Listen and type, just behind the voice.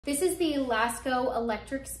This is the Lasko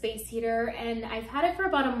Electric Space Heater, and I've had it for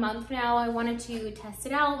about a month now. I wanted to test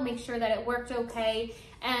it out, make sure that it worked okay,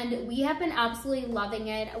 and we have been absolutely loving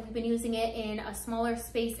it. We've been using it in a smaller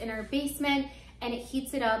space in our basement, and it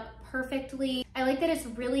heats it up perfectly. I like that it's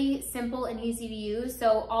really simple and easy to use.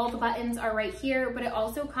 So all the buttons are right here, but it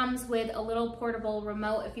also comes with a little portable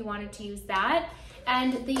remote if you wanted to use that.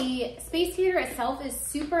 And the space heater itself is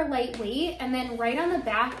super lightweight. And then right on the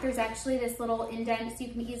back, there's actually this little indent so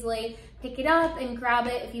you can easily pick it up and grab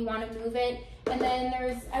it if you want to move it. And then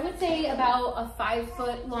there's, I would say, about a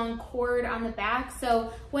 5-foot long cord on the back.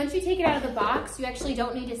 So once you take it out of the box, you actually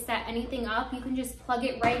don't need to set anything up. You can just plug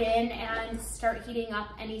it right in and start heating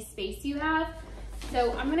up any space you have.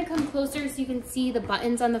 So I'm gonna come closer so you can see the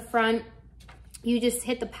buttons on the front. You just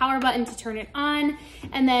hit the power button to turn it on,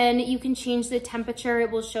 and then you can change the temperature. It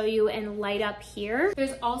will show you and light up here.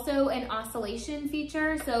 There's also an oscillation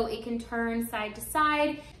feature, so it can turn side to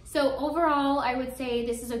side. So overall, I would say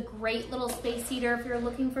this is a great little space heater if you're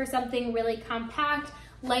looking for something really compact,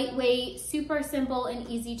 lightweight, super simple and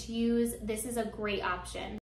easy to use. This is a great option.